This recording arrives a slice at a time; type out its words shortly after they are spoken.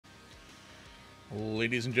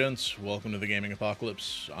Ladies and gents, welcome to the Gaming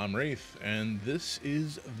Apocalypse. I'm Wraith, and this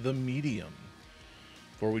is The Medium.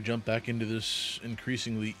 Before we jump back into this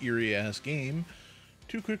increasingly eerie-ass game,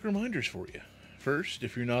 two quick reminders for you. First,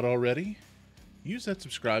 if you're not already, use that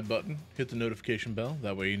subscribe button, hit the notification bell,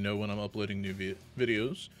 that way you know when I'm uploading new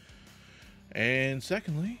videos. And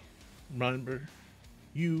secondly, remember,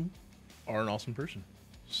 you are an awesome person,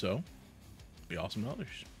 so be awesome to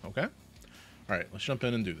others, okay? Alright, let's jump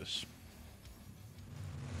in and do this.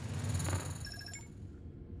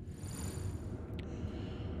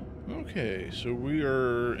 Okay, so we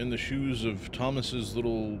are in the shoes of Thomas's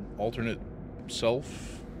little alternate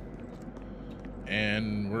self,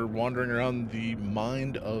 and we're wandering around the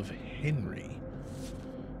mind of Henry.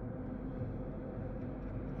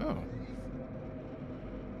 Oh.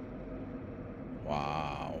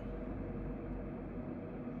 Wow.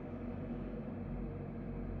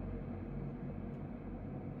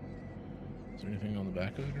 Is there anything on the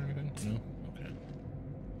back of it or anything? No? Okay.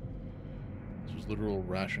 Those literal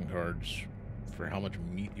ration cards for how much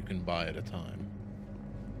meat you can buy at a time.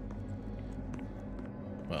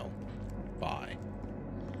 Well, buy.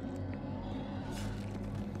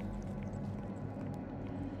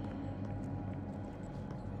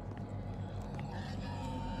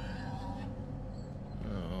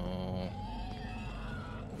 Oh.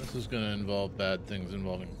 This is going to involve bad things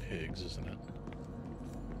involving pigs, isn't it?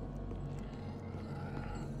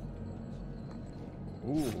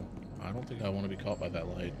 Ooh. I don't think I want to be caught by that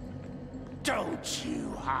light. Don't you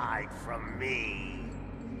hide from me!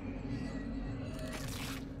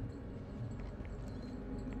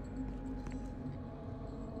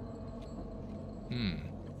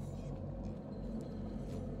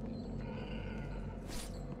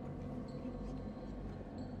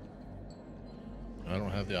 I don't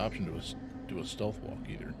have the option to do a stealth walk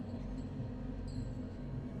either.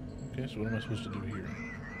 Okay, so what am I supposed to do here?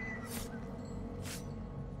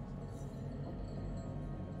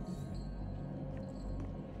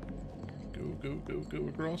 Go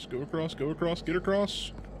across, get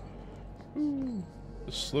across. Ooh,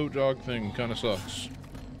 the slow jog thing kind of sucks.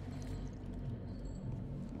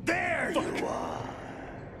 There you are!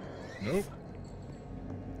 Nope.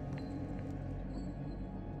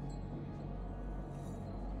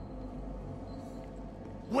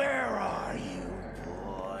 Where are you,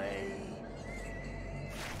 boy?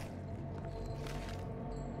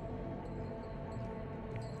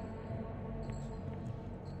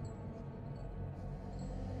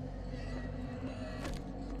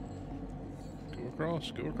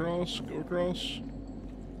 Go across.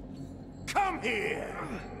 Come here!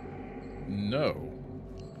 No.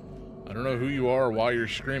 I don't know who you are or why you're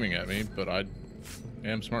screaming at me, but I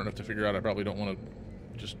am smart enough to figure out I probably don't want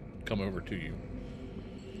to just come over to you.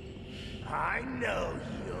 I know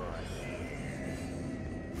you're here.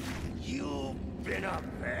 You've been a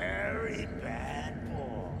very bad boy.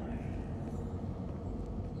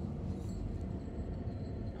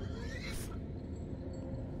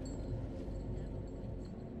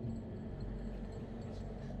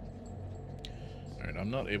 Alright,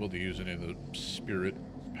 I'm not able to use any of the spirit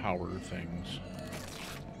power things.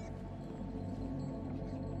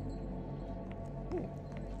 Ooh.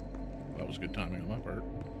 That was good timing on my part.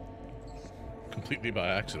 Completely by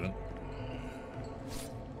accident.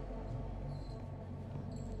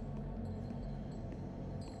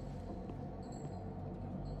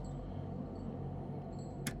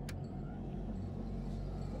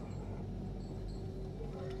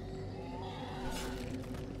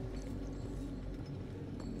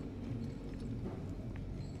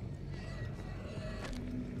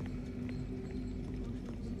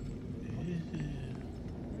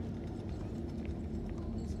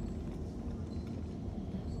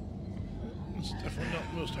 It's definitely not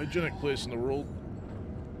the most hygienic place in the world.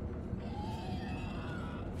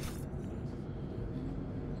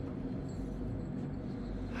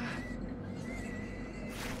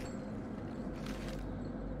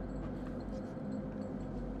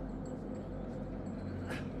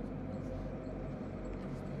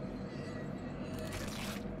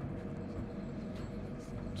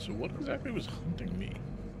 So what exactly was hunting me?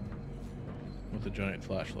 With a giant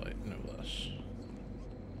flashlight, no less.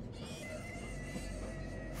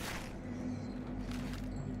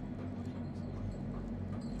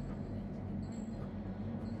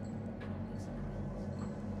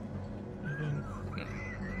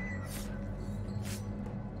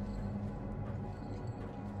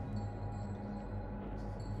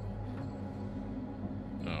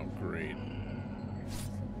 Oh, great.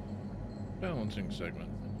 Balancing segment.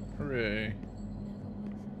 Hooray.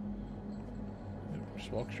 Yep,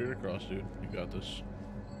 just walk straight across, dude. You got this.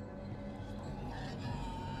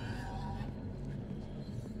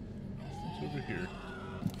 over here?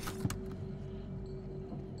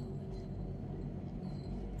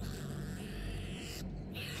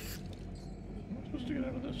 Am I supposed to get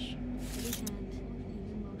out of this? Steady hand,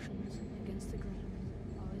 even motions against the grain.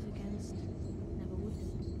 Always against, never with,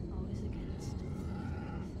 always against.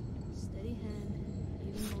 Steady hand,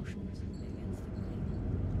 even motions against the grain.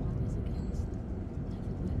 Always against,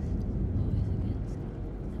 never with, always against, never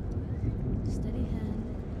with. Steady hand,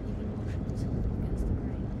 even motions against the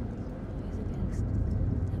grain. Always against,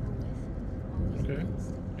 never with, always Okay.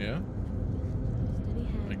 against. Yeah? Steady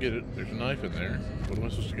hand. I get it. There's a knife in there. What am I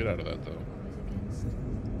supposed to get out of that, though? Always against,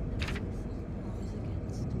 never with, always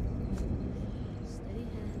against. Steady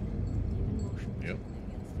hand, even motions Yep. against the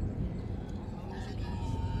grain.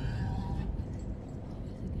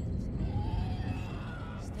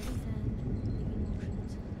 Always against,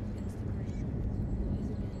 never with, always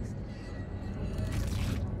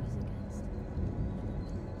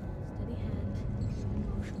against. Steady hand,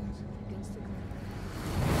 even motions against the grain. Always against, never with,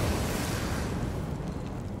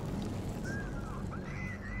 always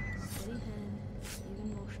against. Steady hand, even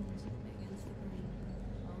motions against the grain. Steady hand, even motions against the grain.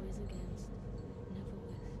 Always against, never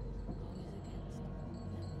with, always against, never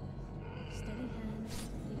with. Steady hand,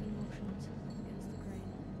 even motions against the grain.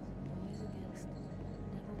 Always against,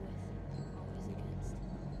 never with, always against,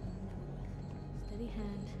 never with. Steady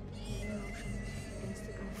hand, even motions against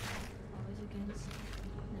the grain. Always against,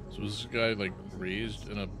 never So with. was this guy, like, raised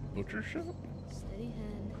in a butcher shop? Steady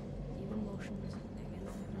hand, even motions against the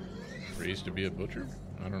grain. Raised to be a butcher?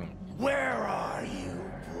 I don't know. Where are you,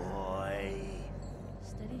 boy?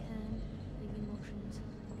 Steady hand, even motions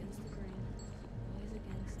against the grain. Always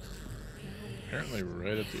against, never with. Apparently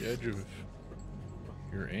right at the edge of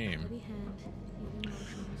your aim. Steady hand, even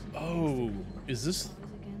motions Oh, is this always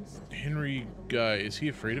against, Henry guy, is he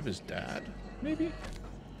afraid of his dad, maybe?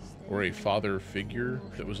 Or a father figure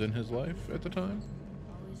that was in his life at the time?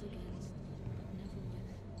 always against, never with,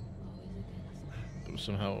 always against. That was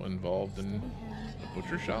somehow involved in Steady hand, a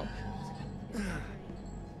butcher shop? motions against the grain.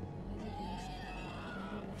 Always against,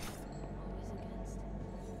 never with, always against, never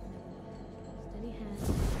with. Steady hand,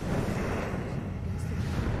 against the grain.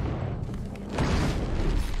 Always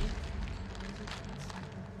against, always against,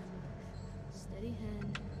 never with. Steady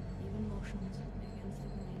hand, even motions against the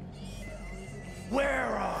grain. Always against.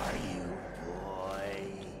 Where are you, boy?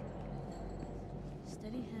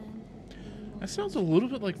 Steady hand, even That sounds a little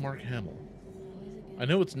bit like Mark Hamill. always against, I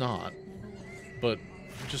know it's not, never with. but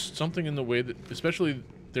just something in the way that, especially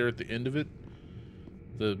there at the end of it,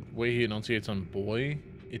 the way he enunciates on boy,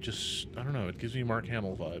 it just, I don't know, it gives me Mark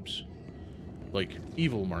Hamill vibes. Like,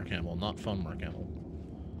 evil Mark Hamill, not fun Mark Hamill.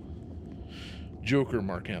 Joker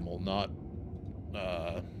Mark Hamill, not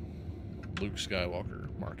Luke Skywalker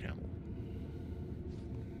Mark Hamill.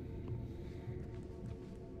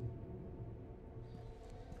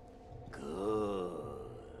 Good.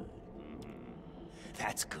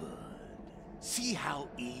 That's good. See how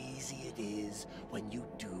easy it is when you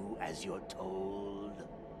do as you're told?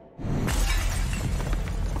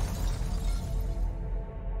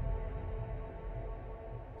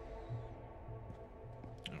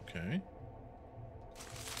 Okay.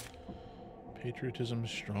 Patriotism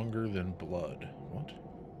stronger than blood. What?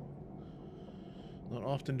 Not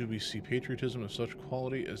often do we see patriotism of such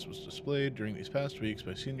quality as was displayed during these past weeks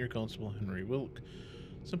by Senior Constable Henry Wilk.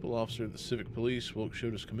 Simple officer of the Civic Police, Wilk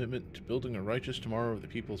showed his commitment to building a righteous tomorrow of the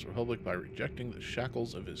People's Republic by rejecting the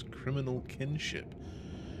shackles of his criminal kinship.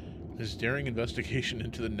 His daring investigation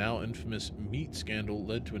into the now infamous meat scandal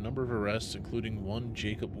led to a number of arrests, including one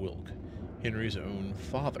Jacob Wilk, Henry's own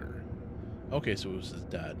father. Okay, so it was his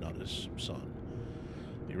dad, not his son.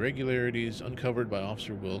 The irregularities uncovered by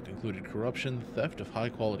Officer Wilk included corruption, theft of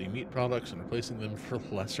high-quality meat products, and replacing them for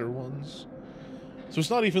lesser ones. So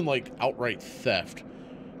it's not even like outright theft.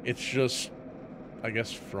 It's just, I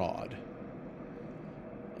guess, fraud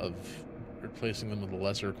of replacing them with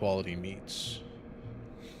lesser quality meats.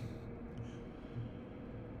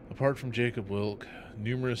 Apart from Jacob Wilk,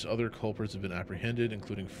 numerous other culprits have been apprehended,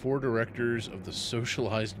 including 4 directors of the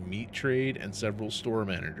socialized meat trade and several store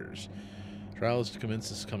managers. Trial is to commence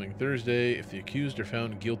this coming Thursday. If the accused are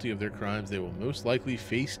found guilty of their crimes, they will most likely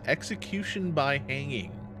face execution by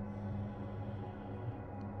hanging.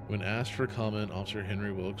 When asked for comment, Officer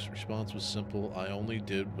Henry Wilkes' response was simple: "I only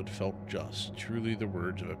did what felt just." Truly the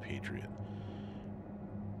words of a patriot.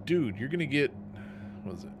 Dude, you're gonna get,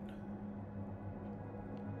 what is it?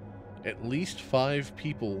 At least 5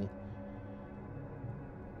 people,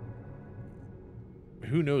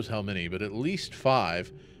 who knows how many, but at least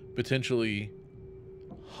 5 potentially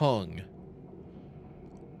hung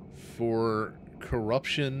for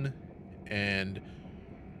corruption and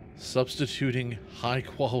Substituting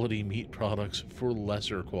high-quality meat products for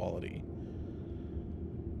lesser quality.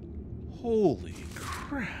 Holy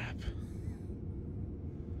crap.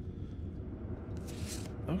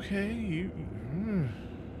 Okay, you...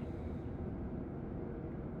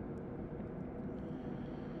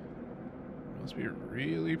 Must be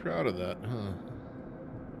really proud of that, huh?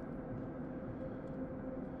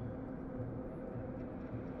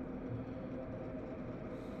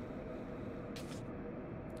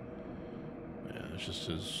 Yeah, it's just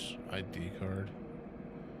his ID card.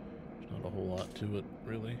 There's not a whole lot to it,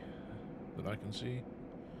 really, that I can see.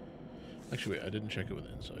 Actually, wait, I didn't check it with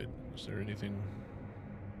inside. Is there anything...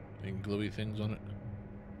 any glowy things on it?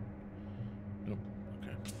 Nope.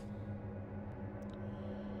 Okay.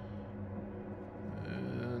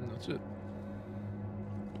 And that's it.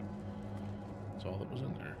 That's all that was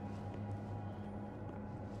in there.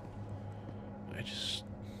 I just...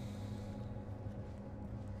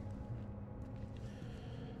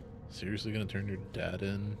 seriously gonna turn your dad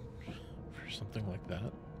in for something like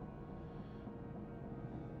that?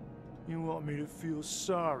 You want me to feel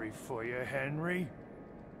sorry for you, Henry?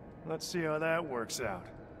 Let's see how that works out.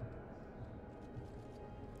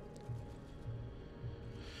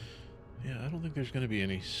 Yeah, I don't think there's going to be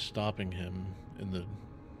any stopping him in the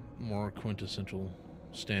more quintessential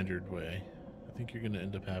standard way. I think you're going to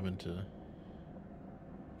end up having to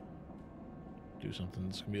do something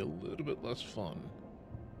that's going to be a little bit less fun.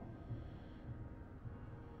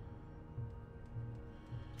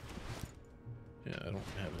 Yeah, I don't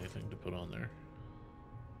have anything to put on there.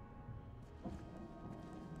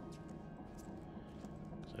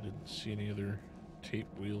 Because I didn't see any other tape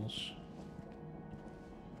wheels.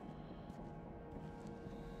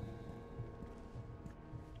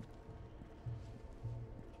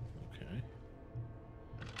 Okay.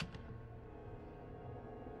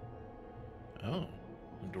 Oh,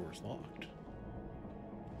 the door's locked.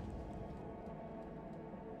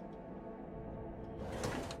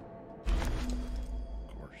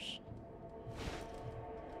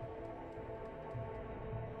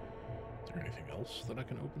 That I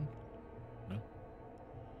can open? No?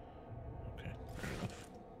 Okay, fair enough.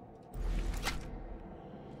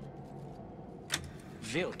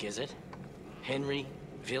 Vilk, is it? Henry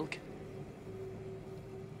Vilk?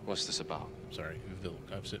 What's this about? Sorry,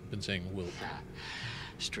 Vilk. I've been saying Wilk.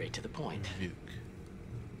 Straight to the point. Vilk.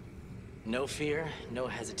 No fear, no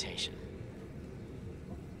hesitation.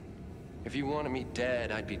 If you wanted me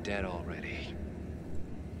dead, I'd be dead already.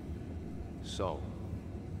 So,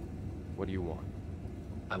 what do you want?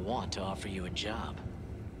 I want to offer you a job.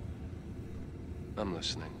 I'm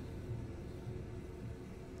listening.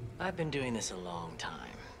 I've been doing this a long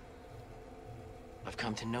time. I've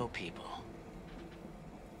come to know people.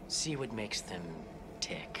 See what makes them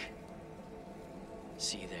tick.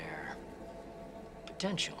 See their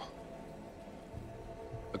potential.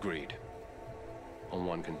 Agreed. On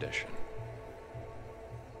one condition.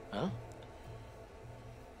 Huh?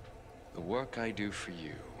 The work I do for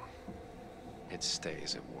you, it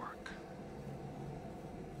stays at work.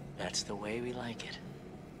 That's the way we like it.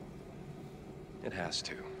 It has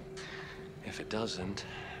to. If it doesn't,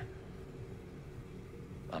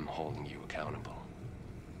 I'm holding you accountable.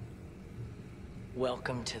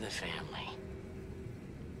 Welcome to the family.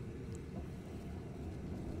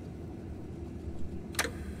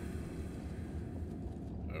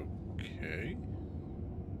 Okay.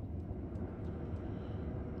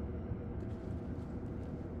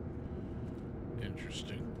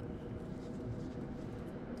 Interesting.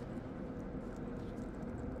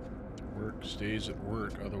 Work stays at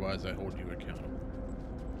work, otherwise I hold you accountable.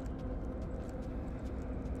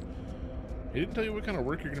 He didn't tell you what kind of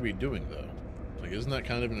work you're going to be doing, though. Like, isn't that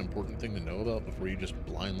kind of an important thing to know about before you just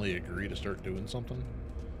blindly agree to start doing something?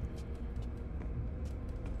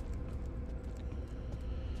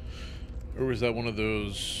 Or was that one of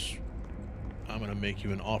those, I'm going to make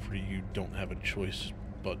you an offer you don't have a choice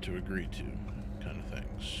but to agree to kind of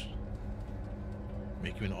things?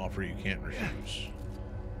 Make you an offer you can't refuse.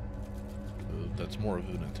 That's more of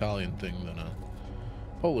an Italian thing than a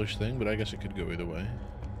Polish thing, but I guess it could go either way.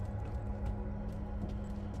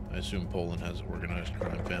 I assume Poland has organized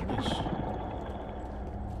crime families.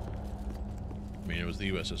 I mean, it was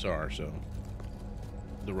the USSR, so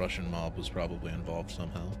the Russian mob was probably involved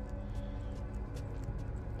somehow.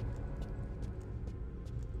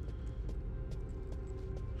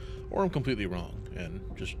 Or I'm completely wrong, and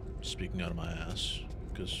just speaking out of my ass,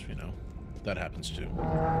 because, you know, that happens too.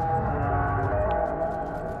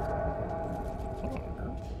 What on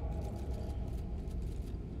earth?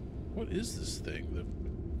 What is this thing? The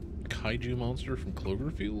kaiju monster from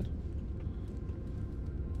Cloverfield?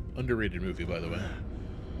 Underrated movie, by the way.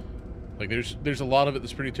 Like, there's a lot of it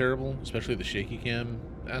that's pretty terrible, especially the shaky cam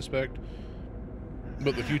aspect.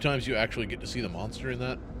 But the few times you actually get to see the monster in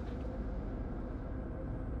that,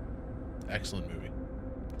 excellent movie.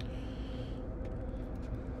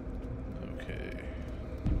 Okay.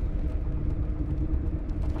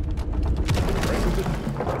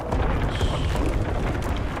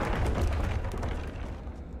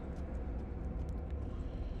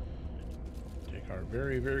 Take our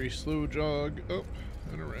very, very slow jog up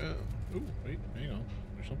and around. Oh, wait, hang on.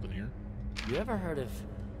 There's something here. You ever heard of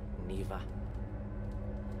Neva?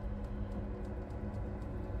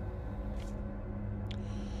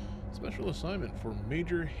 Special assignment for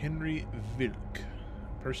Major Henry Wilk.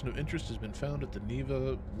 A person of interest has been found at the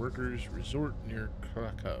Neva Workers Resort near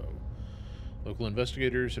Krakow. Local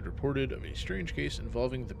investigators had reported of a strange case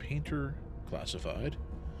involving the painter. Classified.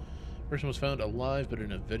 The person was found alive but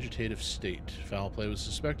in a vegetative state. Foul play was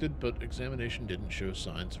suspected, but examination didn't show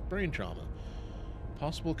signs of brain trauma.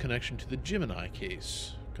 Possible connection to the Gemini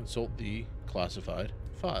case. Consult the classified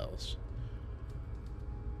files.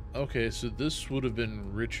 Okay, so this would have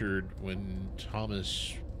been Richard when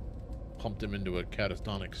Thomas pumped him into a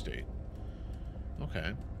catatonic state.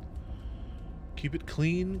 Okay. Keep it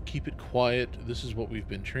clean, keep it quiet. This is what we've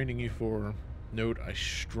been training you for. Note, I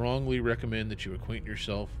strongly recommend that you acquaint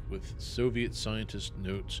yourself with Soviet scientist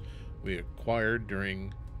notes we acquired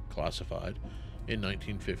during Classified in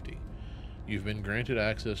 1950. You've been granted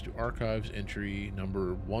access to archives entry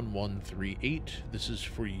number 1138. This is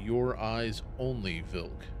for your eyes only,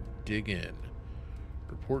 Vilk. Dig in.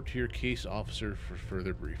 Report to your case officer for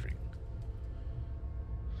further briefing.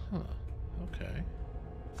 Huh. Okay.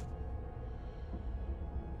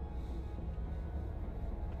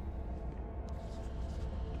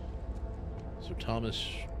 So Thomas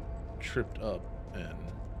tripped up and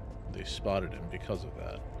they spotted him because of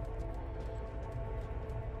that.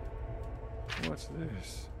 What's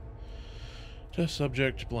this? Test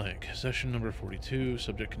subject blank. Session number 42.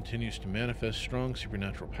 Subject continues to manifest strong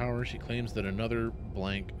supernatural powers. He claims that another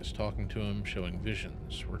blank is talking to him, showing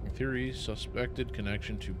visions. Working theory. Suspected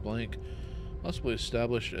connection to blank possibly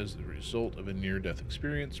established as the result of a near-death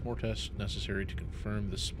experience. More tests necessary to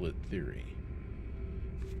confirm the split theory.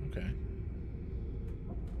 Okay.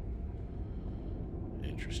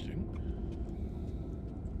 Interesting.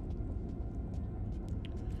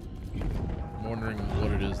 I'm wondering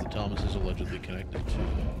what it is that Thomas is allegedly connected to.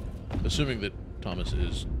 Assuming that Thomas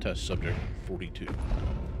is test subject 42.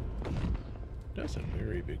 That's a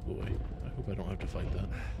very big boy. I hope I don't have to fight that.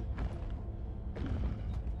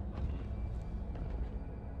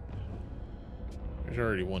 There's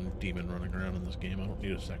already one demon running around in this game. I don't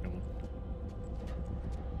need a second one.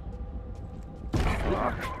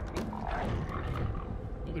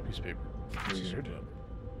 Another piece of paper. Weird.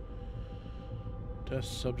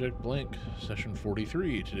 Test subject blank. Session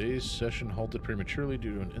 43. Today's session halted prematurely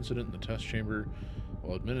due to an incident in the test chamber.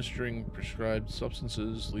 While administering prescribed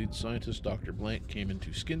substances, lead scientist Dr. Blank came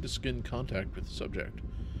into skin-to-skin contact with the subject.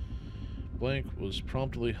 Blank was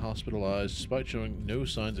promptly hospitalized. Despite showing no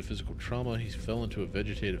signs of physical trauma, he fell into a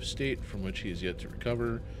vegetative state from which he is yet to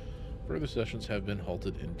recover. Further sessions have been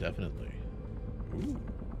halted indefinitely. Ooh.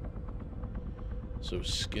 So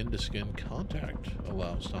skin-to-skin contact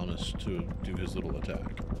allows Thomas to do his little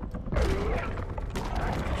attack.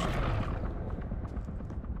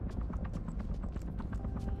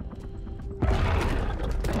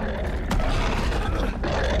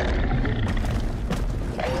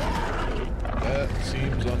 That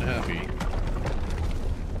seems unhappy.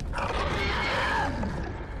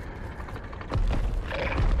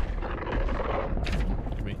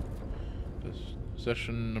 Come me.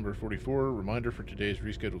 Session number 44, reminder for today's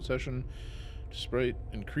rescheduled session. Despite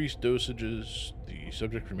increased dosages, the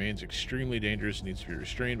subject remains extremely dangerous and needs to be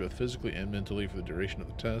restrained both physically and mentally for the duration of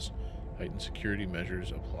the test. Heightened security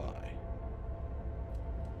measures apply.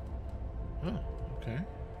 Oh, okay.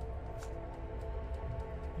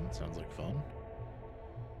 That sounds like fun.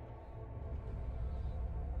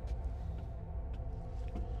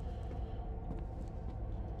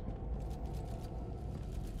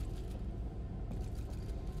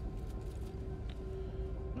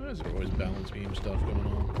 Why is there always balance beam stuff going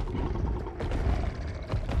on?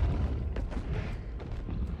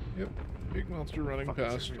 Yep, big monster running Fuck,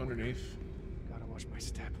 it's past everywhere. underneath. Gotta watch my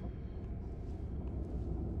step.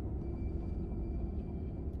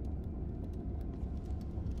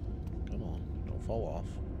 Come on, don't fall off.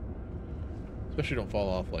 Especially don't fall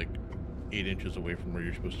off like 8 inches away from where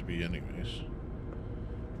you're supposed to be anyways.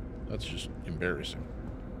 That's just embarrassing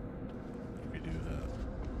if you do that.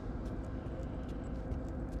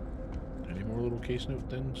 Any more little little case note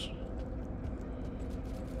things.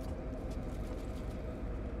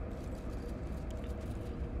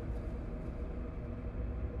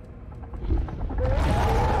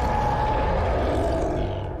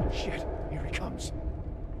 Shit, here he comes.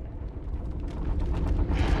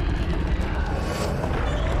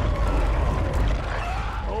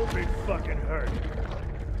 Hope it fucking hurt.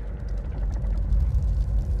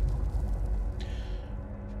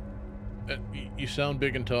 You sound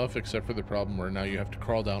big and tough, except for the problem where now you have to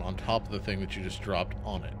crawl down on top of the thing that you just dropped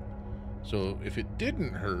on it. So if it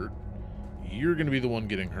didn't hurt, you're going to be the one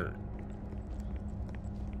getting hurt.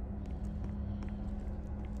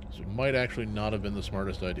 So it might actually not have been the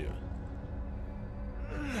smartest idea.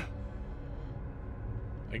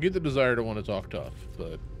 I get the desire to want to talk tough,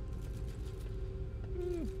 but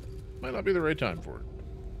might not be the right time for it.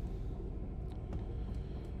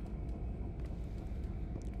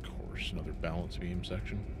 Another balance beam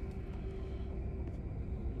section.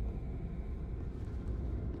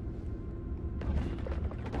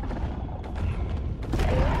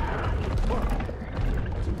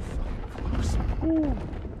 Ooh.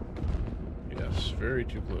 Yes, very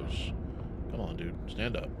too close. Come on, dude.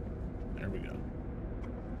 Stand up. There we go.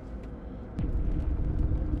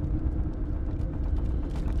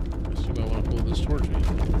 Guess you might want to pull this towards me.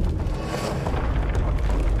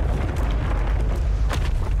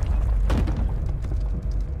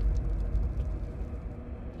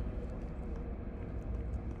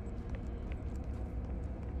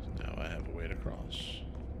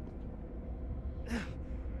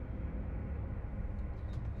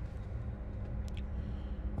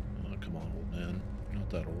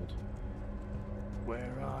 That old.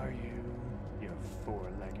 Where are you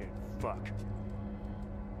four-legged fuck?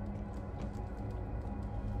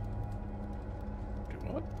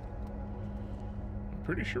 What? I'm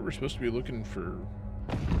pretty sure we're supposed to be looking for...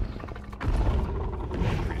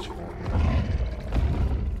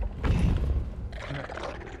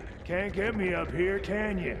 Can't get me up here,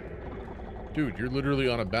 can you? Dude, you're literally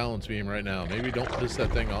on a balance beam right now. Maybe don't piss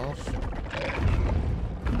that thing off.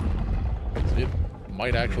 It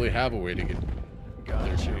might actually have a way to get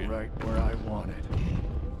got you right where I wanted.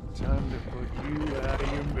 Time to put you out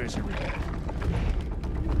of your misery.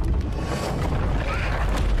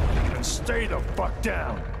 And stay the fuck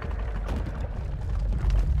down!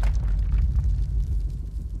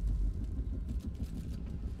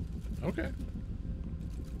 Okay.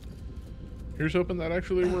 Here's hoping that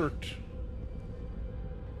actually worked.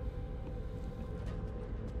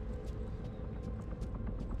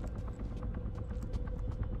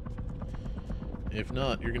 If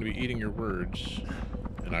not, you're going to be eating your words,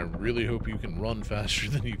 and I really hope you can run faster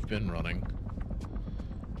than you've been running.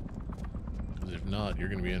 Because if not, you're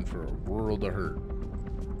going to be in for a world of hurt.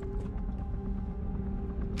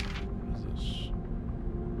 What is this?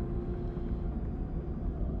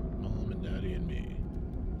 Mom and Daddy and me.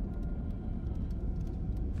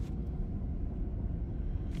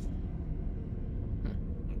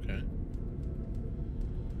 Okay.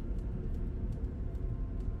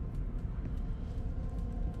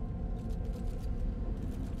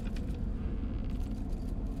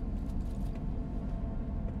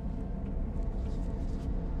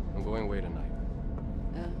 Going away tonight.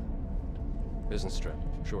 Business trip.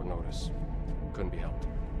 Short notice. Couldn't be helped.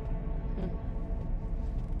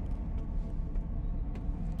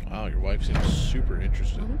 Wow, your wife seems super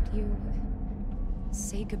interested. Won't you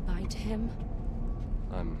say goodbye to him?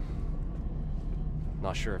 I'm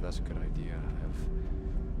not sure if that's a good idea. I have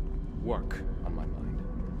work on my mind.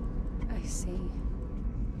 I see.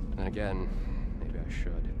 And again, maybe I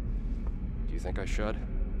should. Do you think I should?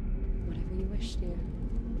 Whatever you wish, dear.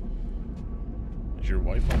 Is your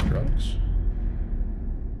wife on drugs?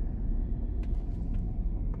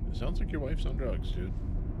 It sounds like your wife's on drugs, dude.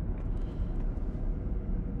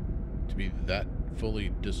 To be that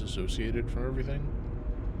fully disassociated from everything.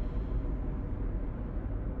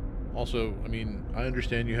 Also, I mean, I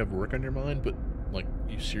understand you have work on your mind, but, like,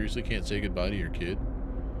 you seriously can't say goodbye to your kid?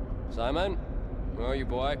 Simon? Where are you,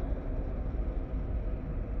 boy?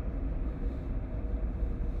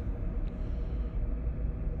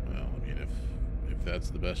 Well, I mean, if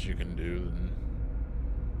that's the best you can do, then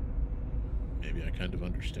maybe I kind of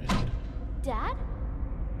understand. Dad?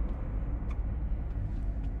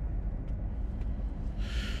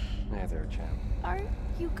 Hey there, champ. Are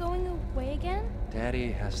you going away again?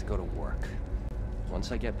 Daddy has to go to work.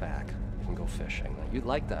 Once I get back, we can go fishing. You'd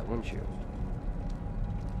like that, wouldn't you?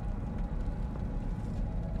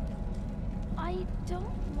 I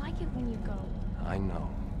don't like it when you go. I know.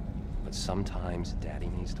 But sometimes Daddy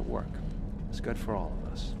needs to work. It's good for all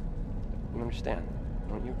of us. You understand,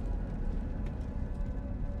 don't you?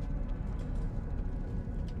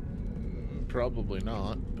 Probably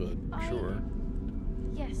not, but sure.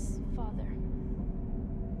 Yes, Father.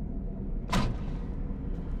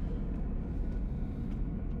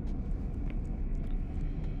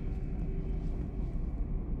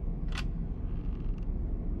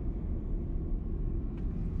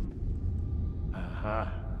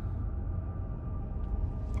 Aha.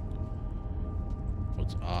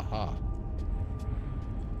 What's aha?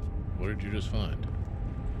 What did you just find?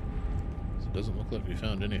 It doesn't look like we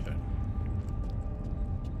found anything.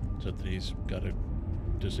 Except that he's got a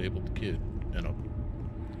disabled kid and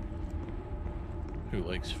who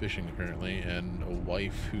likes fishing apparently, and a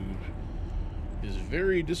wife who is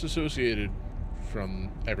very disassociated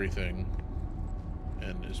from everything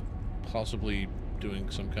and is possibly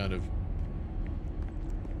doing some kind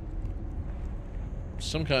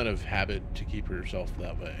of habit to keep herself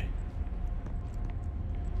that way.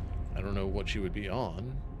 I don't know what she would be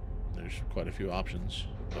on. There's quite a few options,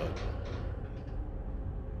 but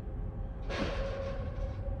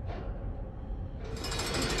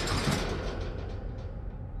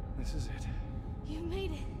This is it. You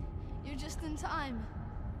made it. You're just in time.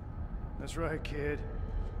 That's right, kid.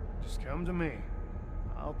 Just come to me.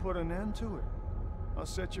 I'll put an end to it. I'll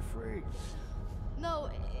set you free. No,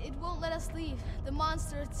 it won't let us leave. The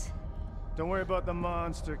monster, it's... Don't worry about the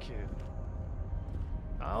monster, kid.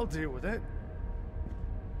 I'll deal with it.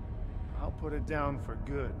 I'll put it down for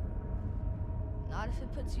good. Not if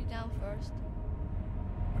it puts you down first.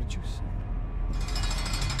 What did you say?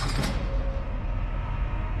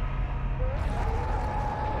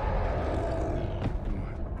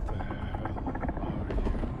 What the hell are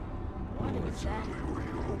you? What is that? Were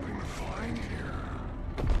you hoping to find here?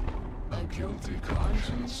 A guilty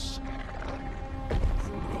conscience?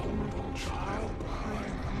 Vulnerable child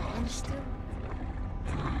behind the monster?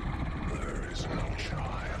 There is no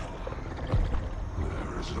child.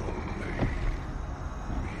 There is only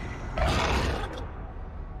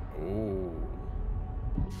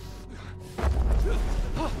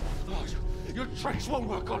Your tricks won't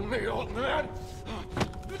work on me, old man!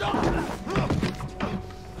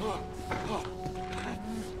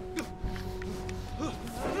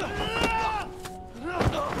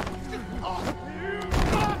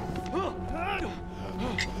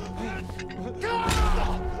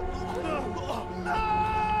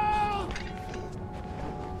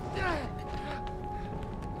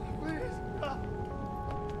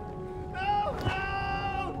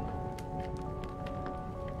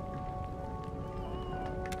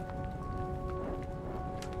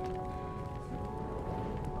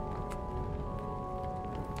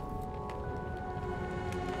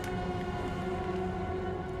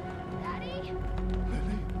 Daddy?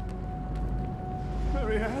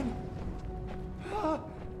 Marianne?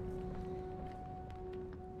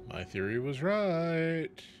 my theory was right.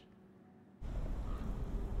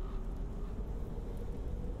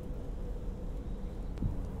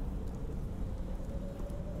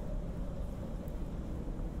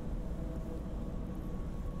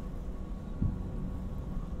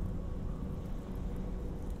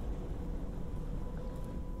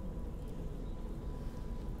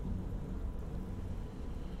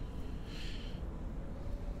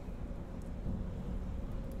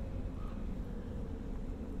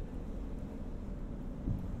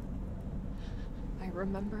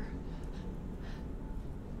 Remember?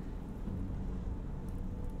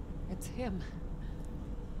 It's him.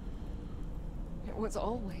 It was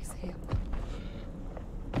always him.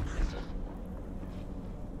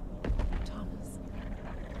 Thomas.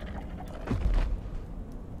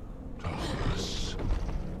 Thomas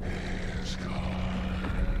is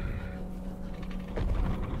gone.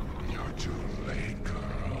 You're too late,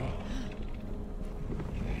 girl.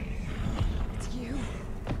 It's you.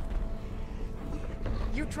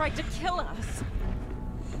 You tried to kill us.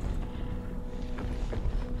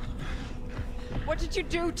 What did you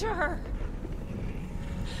do to her?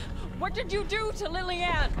 What did you do to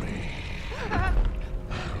Lillian? I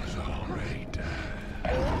was already dead.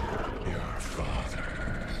 Your father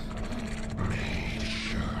made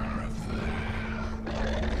sure of that.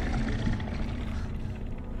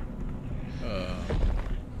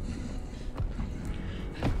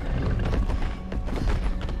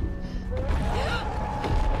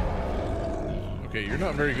 Okay, you're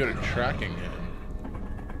not very good at tracking him.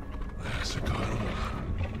 That's a good one.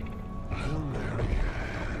 Little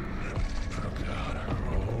Marianne forgot her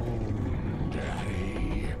own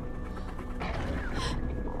daddy.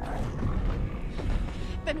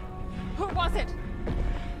 Then who was it?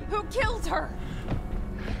 Who killed her?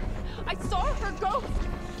 I saw her ghost.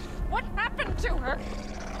 What happened to her?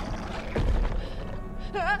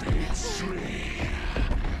 It's me.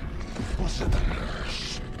 Was Was it the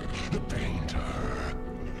nurse? The painter?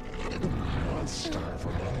 The monster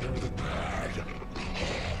from under the bed?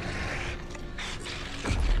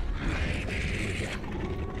 Maybe.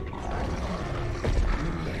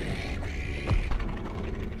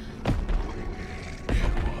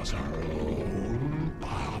 It was her own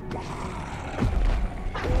papa.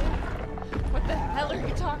 What the hell are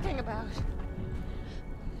you talking about?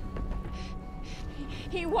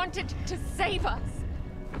 He wanted to save us.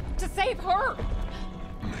 To save her.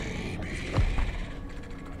 Maybe.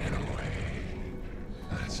 In a way,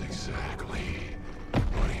 that's exactly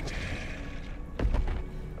what he did.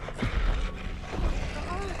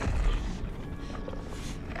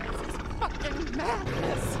 Fucking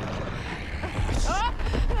madness.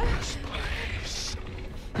 This place.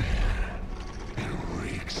 It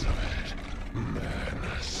reeks of it.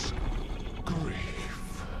 Madness.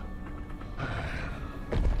 Grief.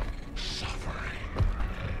 And suffering.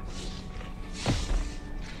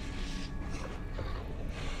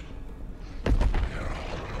 They're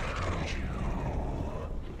all around you.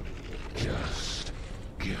 Just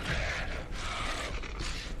give it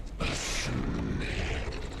a sniff.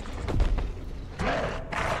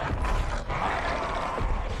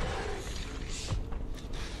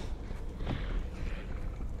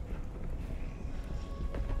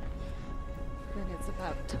 Then it's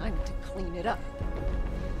about time to clean it up.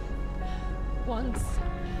 Once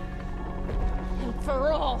and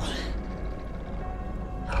for all.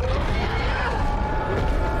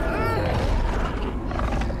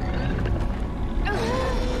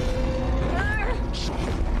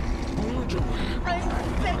 I'm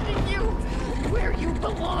sending you where you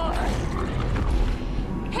belong.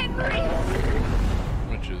 Henry!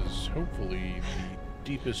 Which is hopefully the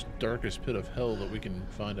deepest, darkest pit of hell that we can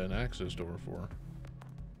find an access door for.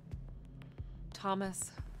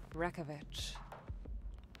 Thomas Rekovich.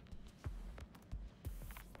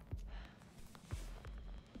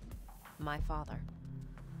 My father.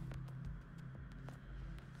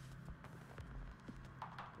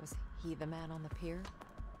 Was he the man on the pier?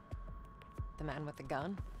 The man with the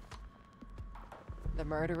gun? The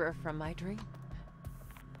murderer from my dream?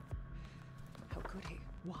 How could he?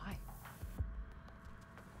 Why?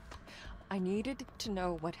 I needed to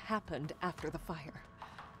know what happened after the fire.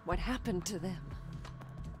 What happened to them?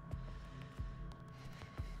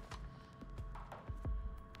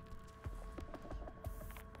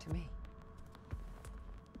 To me.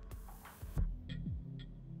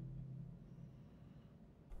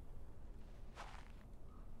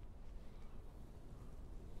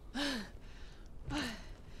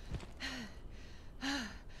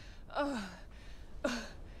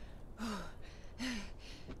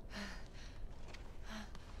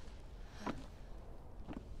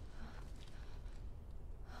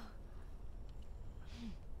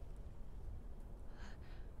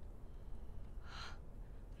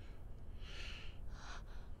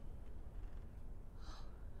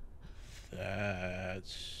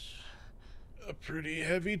 That's a pretty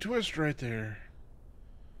heavy twist right there.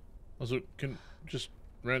 Also, just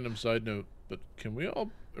random side note, but can we all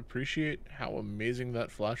appreciate how amazing that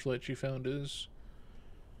flashlight she found is?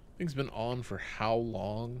 Thing's been on for how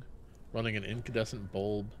long? Running an incandescent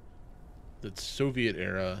bulb that's Soviet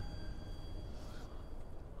era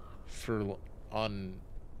on,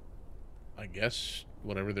 I guess,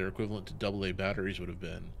 whatever their equivalent to AA batteries would have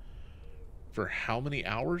been. For how many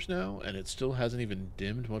hours now, and it still hasn't even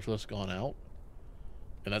dimmed, much less gone out.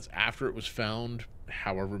 And that's after it was found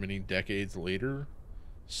however many decades later,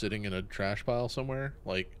 sitting in a trash pile somewhere.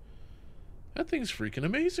 Like, that thing's freaking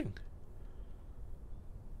amazing.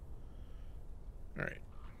 Alright.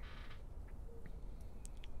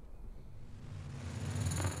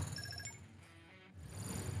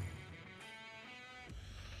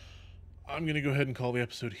 I'm going to go ahead and call the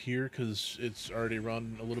episode here because it's already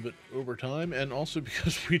run a little bit over time, and also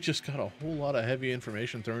because we just got a whole lot of heavy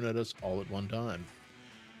information thrown at us all at one time.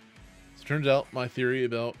 So it turns out my theory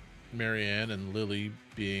about Marianne and Lily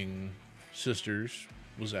being sisters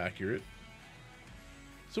was accurate.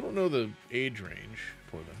 Still don't know the age range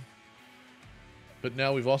for them. But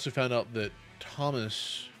now we've also found out that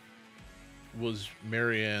Thomas was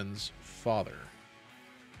Marianne's father.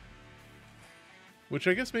 Which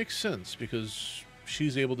I guess makes sense, because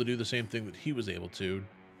she's able to do the same thing that he was able to,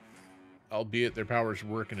 albeit their powers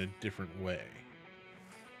work in a different way.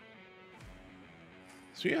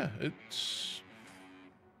 So yeah, it's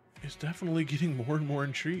definitely getting more and more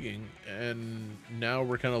intriguing, and now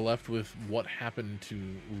we're kind of left with what happened to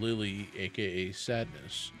Lily, aka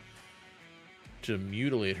Sadness, to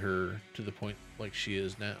mutilate her to the point like she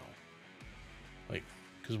is now. Like,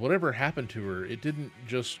 because whatever happened to her, it didn't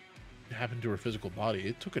just happened to her physical body,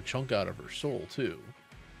 it took a chunk out of her soul too.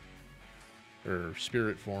 Or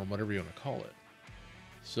spirit form, whatever you want to call it.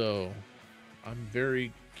 So, I'm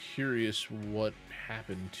very curious what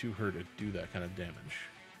happened to her to do that kind of damage.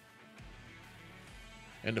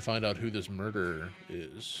 And to find out who this murderer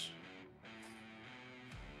is.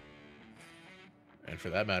 And for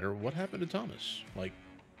that matter, what happened to Thomas? Like,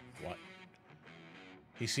 what?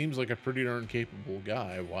 He seems like a pretty darn capable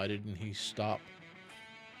guy. Why didn't he stop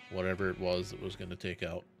whatever it was that was going to take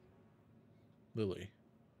out Lily?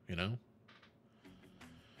 You know?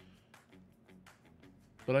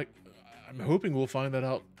 But I'm hoping we'll find that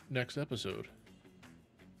out next episode.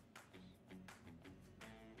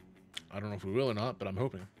 I don't know if we will or not, but I'm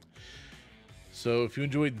hoping. So if you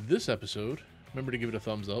enjoyed this episode, remember to give it a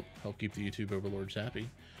thumbs up. Help keep the YouTube overlords happy.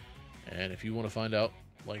 And if you want to find out,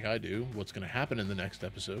 like I do, what's going to happen in the next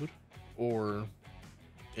episode, or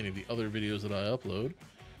any of the other videos that I upload,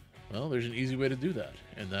 well, there's an easy way to do that.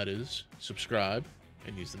 And that is subscribe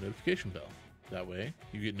and use the notification bell. That way,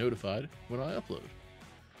 you get notified when I upload.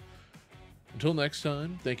 Until next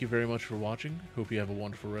time, thank you very much for watching. Hope you have a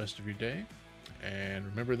wonderful rest of your day. And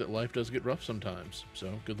remember that life does get rough sometimes.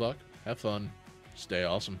 So good luck, have fun, stay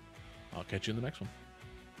awesome. I'll catch you in the next one.